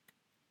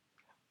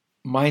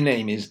My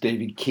name is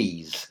David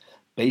Keyes.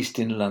 Based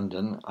in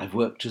London, I've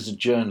worked as a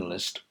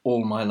journalist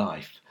all my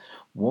life.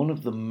 One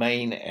of the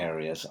main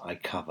areas I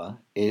cover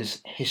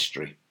is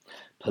history.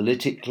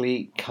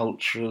 Politically,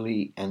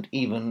 culturally, and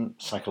even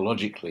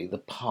psychologically, the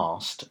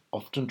past,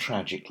 often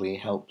tragically,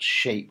 helps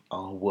shape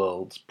our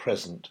world's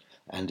present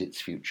and its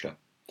future.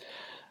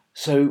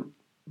 So,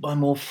 by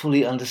more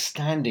fully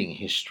understanding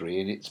history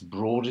in its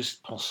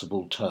broadest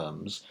possible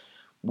terms,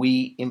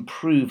 we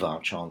improve our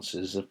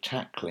chances of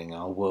tackling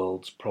our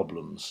world's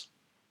problems.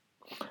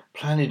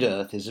 Planet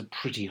Earth is a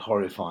pretty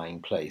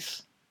horrifying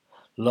place.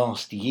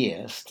 Last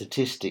year,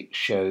 statistics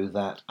show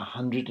that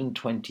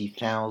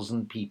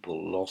 120,000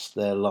 people lost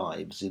their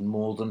lives in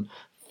more than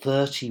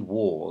 30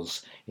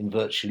 wars in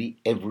virtually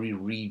every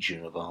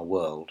region of our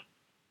world.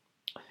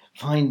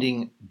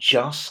 Finding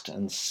just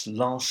and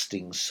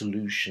lasting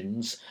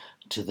solutions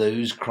to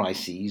those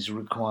crises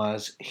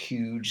requires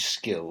huge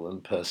skill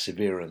and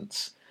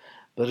perseverance,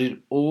 but it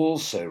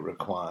also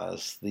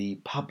requires the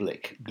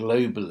public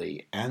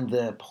globally and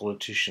their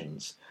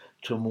politicians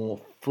to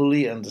more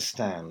fully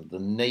understand the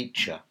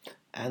nature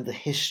and the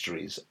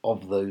histories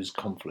of those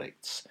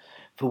conflicts.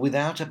 For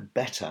without a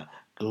better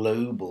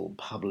global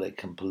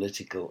public and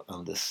political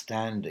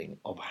understanding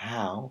of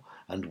how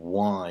and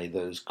why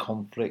those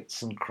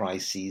conflicts and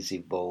crises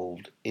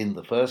evolved in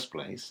the first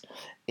place,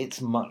 it's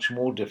much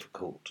more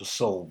difficult to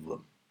solve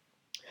them.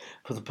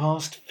 For the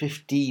past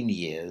 15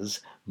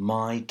 years,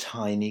 my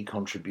tiny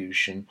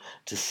contribution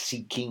to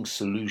seeking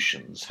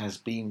solutions has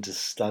been to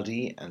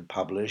study and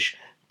publish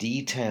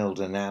detailed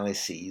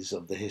analyses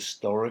of the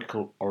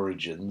historical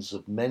origins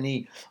of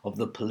many of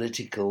the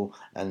political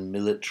and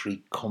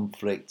military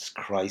conflicts,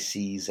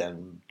 crises,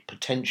 and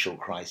potential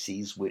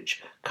crises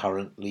which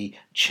currently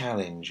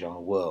challenge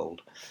our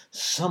world.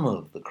 Some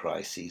of the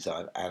crises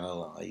I've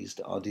analysed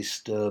are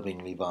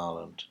disturbingly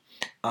violent.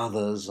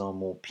 Others are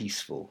more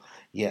peaceful,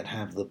 yet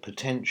have the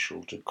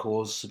potential to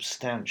cause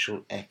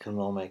substantial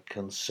economic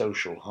and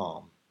social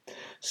harm.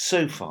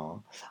 So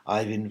far,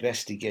 I've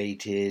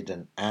investigated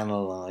and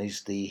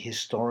analysed the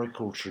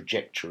historical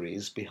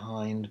trajectories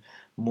behind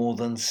more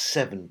than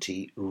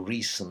 70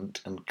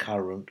 recent and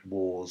current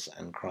wars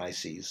and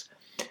crises.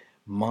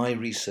 My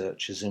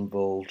research has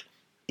involved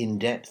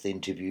in-depth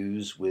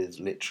interviews with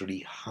literally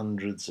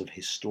hundreds of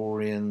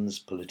historians,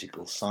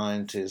 political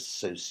scientists,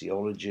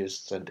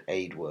 sociologists, and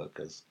aid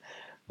workers.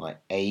 My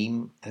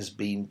aim has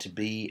been to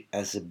be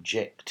as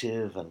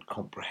objective and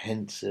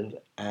comprehensive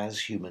as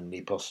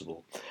humanly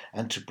possible,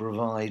 and to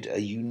provide a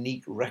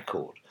unique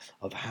record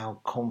of how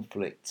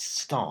conflicts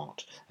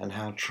start and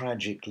how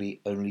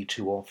tragically only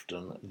too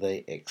often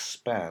they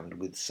expand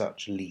with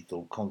such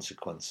lethal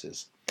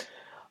consequences.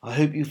 I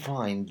hope you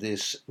find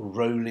this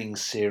rolling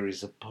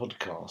series of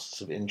podcasts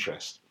of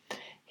interest.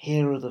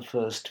 Here are the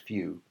first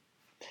few.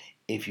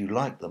 If you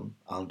like them,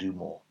 I'll do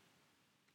more.